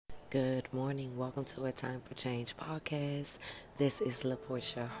Good morning. Welcome to a Time for Change podcast. This is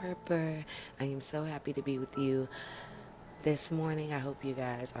LaPortia Harper. I am so happy to be with you this morning. I hope you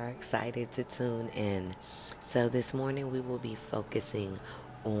guys are excited to tune in. So this morning we will be focusing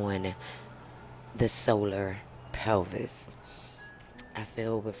on the solar pelvis. I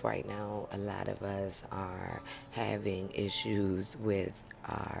feel with right now a lot of us are having issues with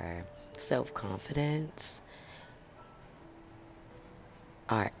our self-confidence,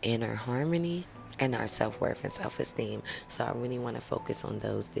 our inner harmony, and our self-worth and self-esteem. So I really want to focus on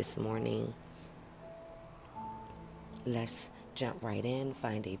those this morning. Let's jump right in.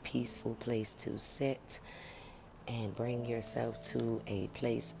 Find a peaceful place to sit and bring yourself to a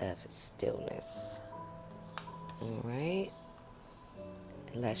place of stillness. All right.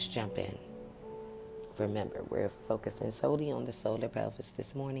 Let's jump in. Remember, we're focusing solely on the solar pelvis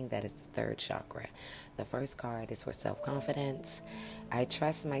this morning. That is the third chakra. The first card is for self-confidence. I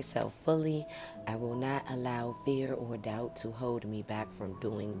trust myself fully. I will not allow fear or doubt to hold me back from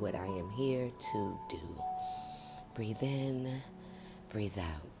doing what I am here to do. Breathe in, breathe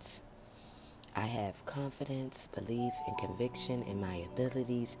out. I have confidence, belief, and conviction in my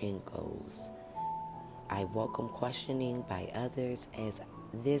abilities and goals. I welcome questioning by others as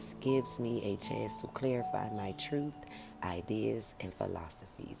this gives me a chance to clarify my truth, ideas, and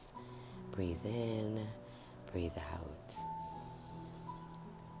philosophies. Breathe in, breathe out.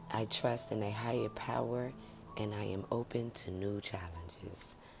 I trust in a higher power and I am open to new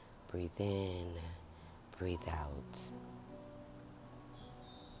challenges. Breathe in, breathe out.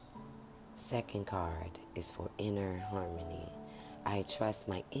 Second card is for inner harmony. I trust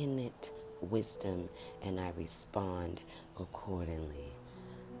my innate wisdom and I respond accordingly.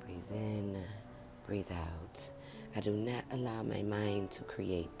 Breathe in, breathe out. I do not allow my mind to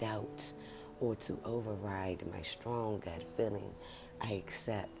create doubt or to override my strong gut feeling. I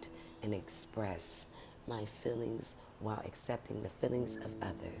accept and express my feelings while accepting the feelings of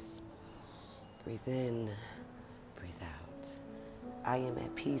others. Breathe in, breathe out. I am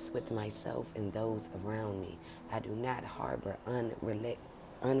at peace with myself and those around me. I do not harbor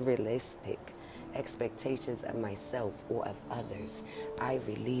unrealistic expectations of myself or of others. I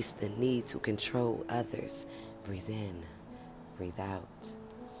release the need to control others. Breathe in, breathe out.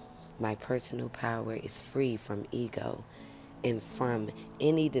 My personal power is free from ego and from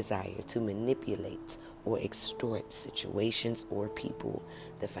any desire to manipulate or extort situations or people.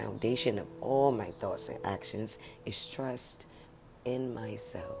 The foundation of all my thoughts and actions is trust in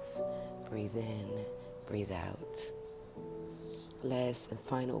myself. Breathe in, breathe out. Last and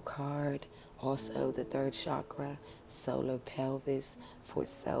final card, also the third chakra, solar pelvis, for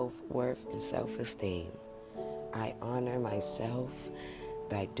self-worth and self-esteem. I honor myself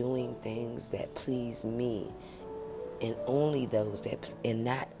by doing things that please me and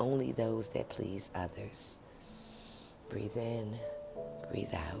not only those that please others. Breathe in,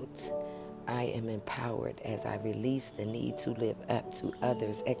 breathe out. I am empowered as I release the need to live up to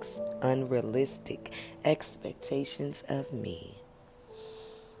others' unrealistic expectations of me.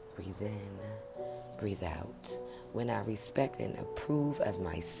 Breathe in, breathe out. When I respect and approve of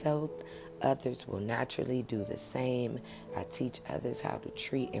myself, others will naturally do the same. I teach others how to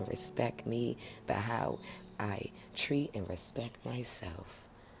treat and respect me by how I treat and respect myself.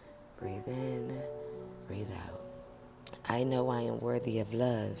 Breathe in, breathe out. I know I am worthy of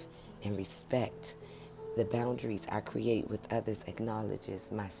love and respect. The boundaries I create with others acknowledges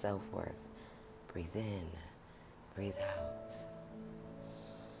my self-worth. Breathe in, breathe out.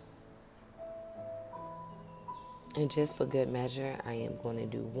 And just for good measure, I am going to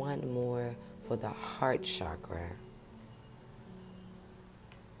do one more for the heart chakra,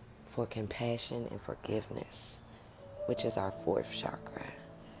 for compassion and forgiveness, which is our fourth chakra.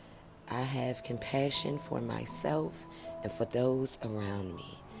 I have compassion for myself and for those around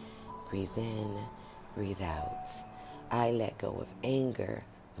me. Breathe in, breathe out. I let go of anger,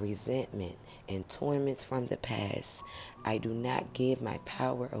 resentment, and torments from the past. I do not give my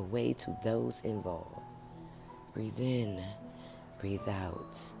power away to those involved. Breathe in, breathe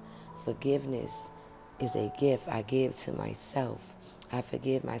out. Forgiveness is a gift I give to myself. I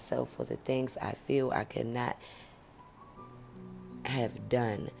forgive myself for the things I feel I could not have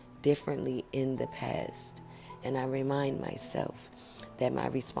done differently in the past. And I remind myself that my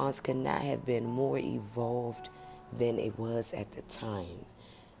response could not have been more evolved than it was at the time.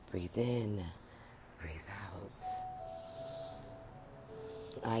 Breathe in, breathe out.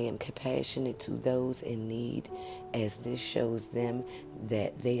 I am compassionate to those in need as this shows them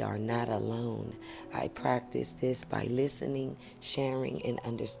that they are not alone. I practice this by listening, sharing, and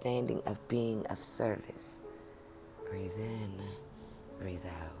understanding of being of service. Breathe in, breathe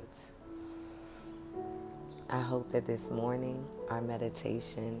out. I hope that this morning our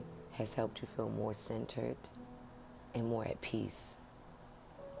meditation has helped you feel more centered and more at peace.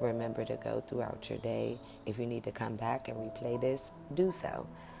 Remember to go throughout your day. If you need to come back and replay this, do so.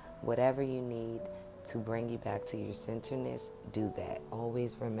 Whatever you need to bring you back to your centeredness, do that.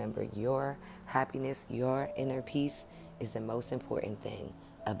 Always remember your happiness, your inner peace is the most important thing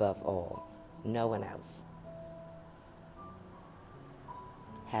above all. No one else.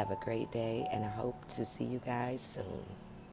 Have a great day, and I hope to see you guys soon.